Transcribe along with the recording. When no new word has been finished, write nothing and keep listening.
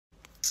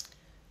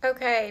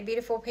Okay,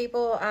 beautiful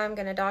people, I'm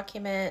going to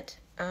document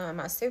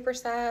my super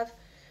salve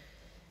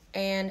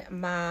and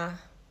my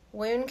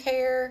wound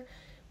care.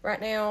 Right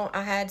now,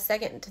 I had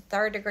second to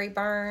third degree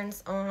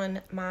burns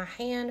on my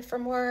hand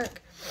from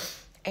work,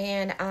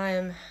 and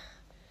I'm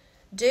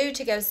due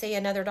to go see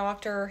another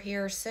doctor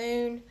here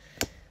soon.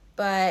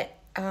 But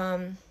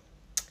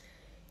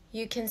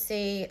you can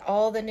see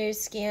all the new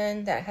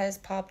skin that has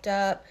popped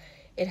up.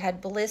 It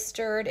had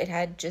blistered, it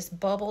had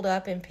just bubbled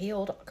up and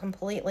peeled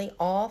completely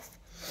off.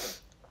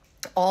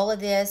 All of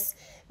this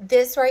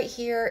right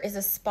here is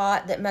a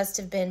spot that must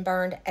have been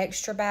burned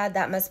extra bad.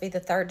 That must be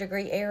the third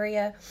degree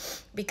area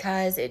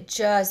because it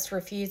just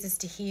refuses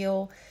to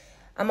heal.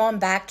 I'm on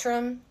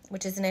Bactrim,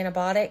 which is an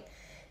antibiotic,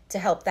 to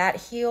help that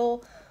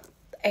heal,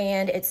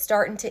 and it's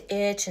starting to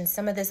itch, and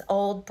some of this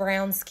old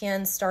brown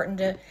skin starting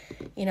to,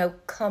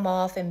 come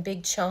off in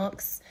big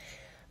chunks.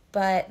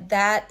 But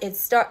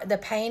the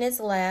pain is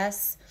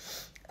less.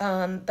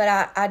 But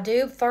I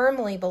do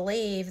firmly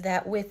believe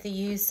that with the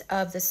use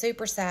of the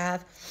super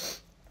salve,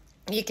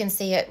 you can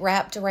see it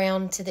wrapped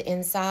around to the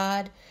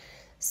inside.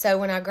 So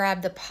when I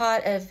grabbed the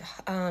pot of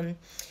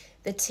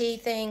the tea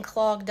thing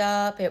clogged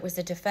up, it was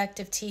a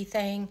defective tea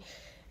thing.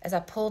 As I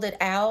pulled it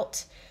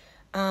out,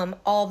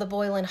 all the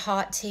boiling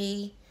hot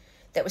tea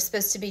that was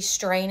supposed to be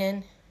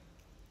straining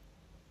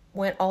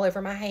went all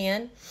over my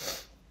hand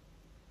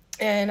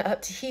and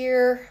up to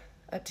here,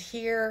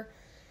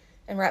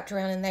 and wrapped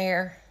around in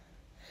there.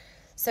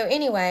 So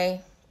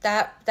anyway,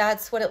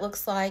 that's what it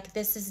looks like.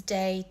 This is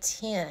day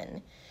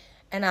 10.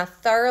 And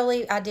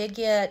I did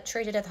get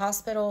treated at the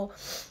hospital.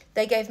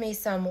 They gave me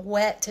some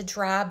wet to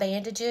dry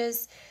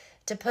bandages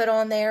to put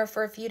on there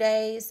for a few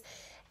days.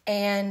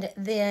 And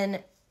then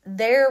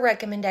their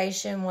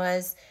recommendation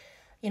was,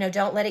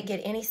 don't let it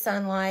get any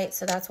sunlight.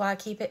 So that's why I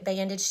keep it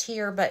bandaged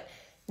here. But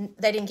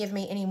they didn't give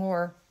me any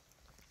more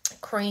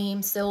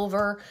cream,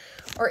 silver,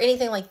 or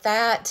anything like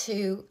that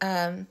to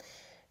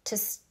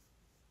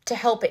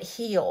help it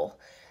heal.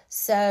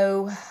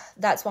 So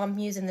that's why I'm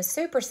using the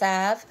super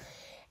salve.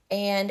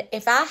 And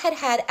if I had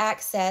had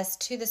access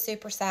to the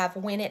super salve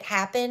when it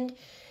happened,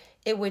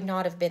 it would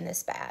not have been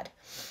this bad.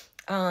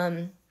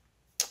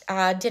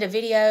 I did a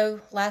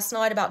video last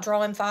night about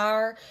drawing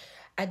fire.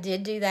 I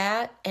did do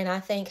that, and I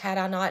think had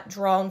I not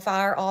drawn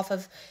fire off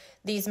of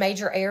these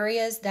major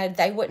areas, that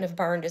they wouldn't have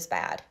burned as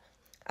bad.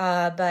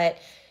 But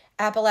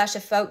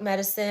Appalachia folk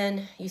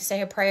medicine, you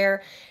say a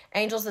prayer,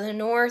 angels of the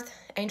north,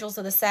 angels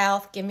of the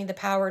south, give me the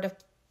power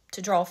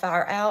to draw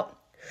fire out.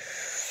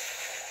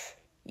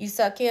 You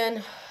suck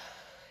in,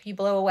 you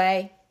blow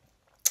away.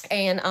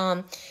 And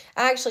I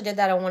actually did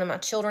that on one of my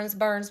children's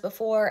burns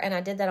before, and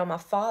I did that on my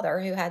father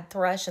who had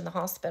thrush in the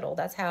hospital.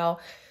 That's how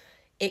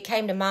it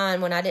came to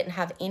mind when I didn't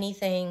have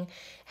anything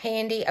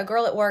handy. A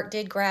girl at work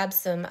did grab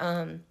some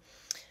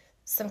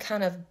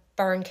kind of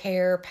burn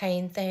care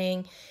pain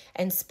thing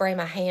and spray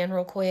my hand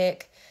real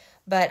quick.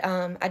 But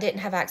I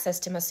didn't have access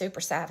to my super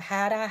salve.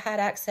 Had I had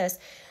access,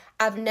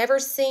 I've never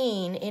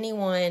seen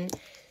anyone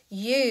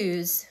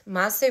use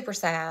my super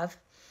salve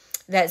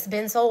that's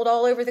been sold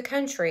all over the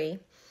country,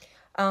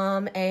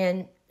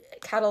 and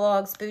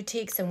catalogs,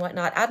 boutiques, and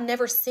whatnot. I've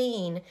never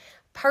seen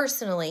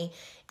personally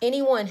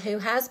anyone who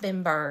has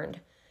been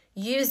burned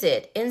use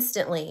it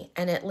instantly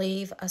and it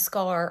leave a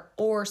scar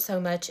or so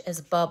much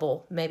as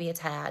bubble. Maybe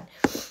it's had.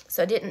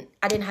 So I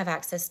didn't have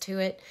access to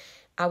it.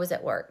 I was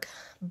at work,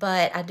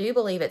 but I do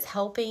believe it's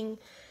helping.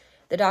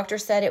 The doctor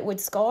said it would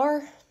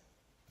scar,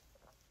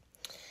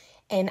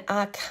 and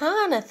I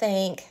kind of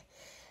think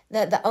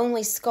that the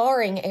only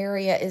scarring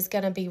area is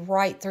going to be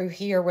right through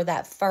here where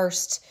that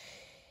first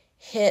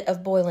hit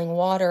of boiling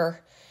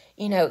water,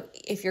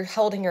 if you're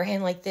holding your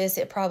hand like this,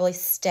 it probably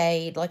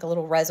stayed like a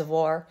little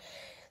reservoir.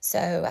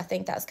 So I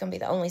think that's going to be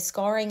the only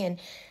scarring. And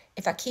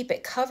if I keep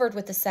it covered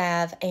with the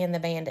salve and the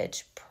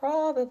bandage,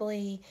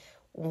 probably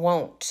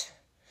won't.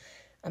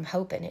 I'm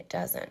hoping it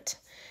doesn't.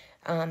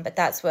 But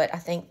that's what I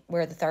think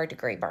where the third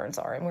degree burns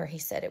are and where he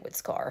said it would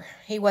scar.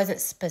 He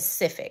wasn't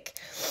specific.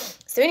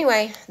 So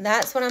anyway,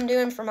 that's what I'm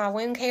doing for my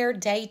wound care,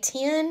 day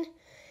 10.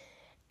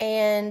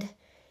 And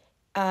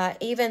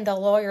even the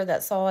lawyer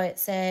that saw it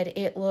said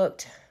it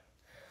looked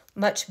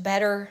much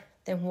better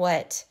than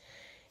what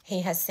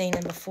he has seen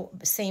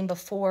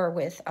before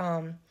with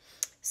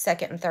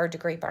second and third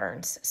degree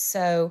burns.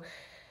 So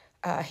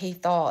he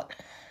thought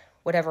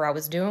whatever I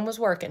was doing was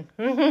working.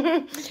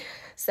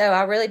 So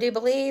I really do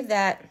believe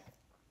that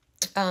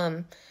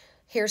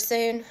here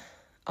soon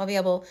I'll be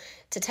able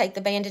to take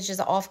the bandages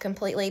off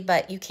completely,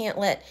 but you can't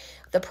let...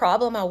 The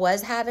problem I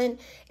was having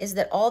is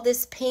that all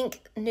this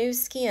pink new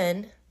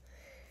skin,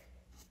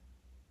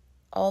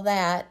 all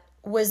that,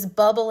 was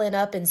bubbling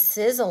up and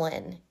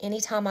sizzling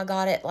anytime I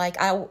got it.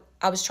 Like I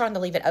was trying to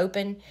leave it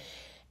open,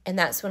 and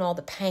that's when all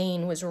the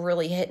pain was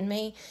really hitting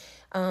me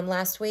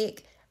last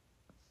week.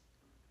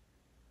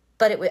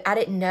 But I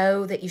didn't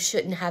know that you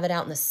shouldn't have it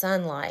out in the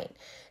sunlight,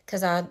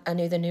 because I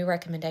knew the new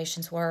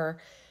recommendations were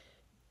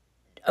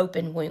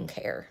open wound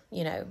care,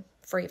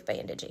 free of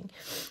bandaging.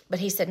 But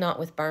he said not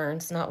with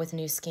burns, not with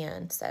new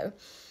skin. So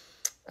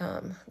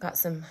Got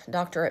some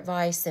doctor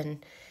advice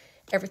and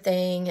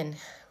everything, and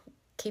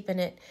keeping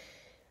it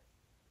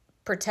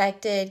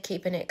protected,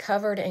 keeping it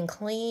covered and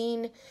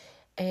clean.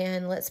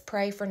 And let's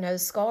pray for no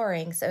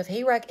scarring. So if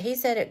he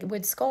said it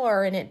would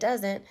scar and it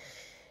doesn't,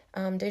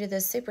 due to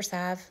this super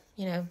salve,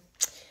 you know,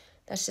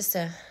 that's just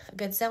a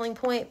good selling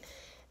point.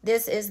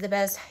 This is the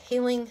best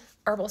healing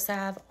herbal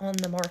salve on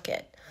the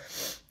market.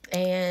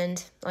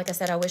 And like I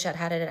said, I wish I'd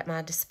had it at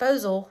my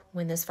disposal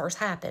when this first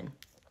happened.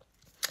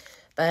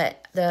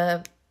 But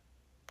the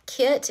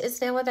kit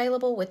is now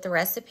available with the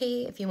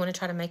recipe if you want to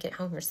try to make it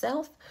home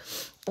yourself.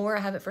 Or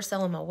I have it for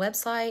sale on my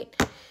website.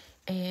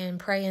 And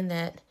praying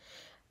that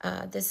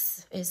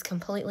this is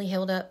completely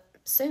healed up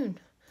soon.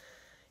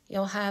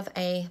 Y'all have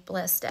a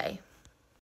blessed day.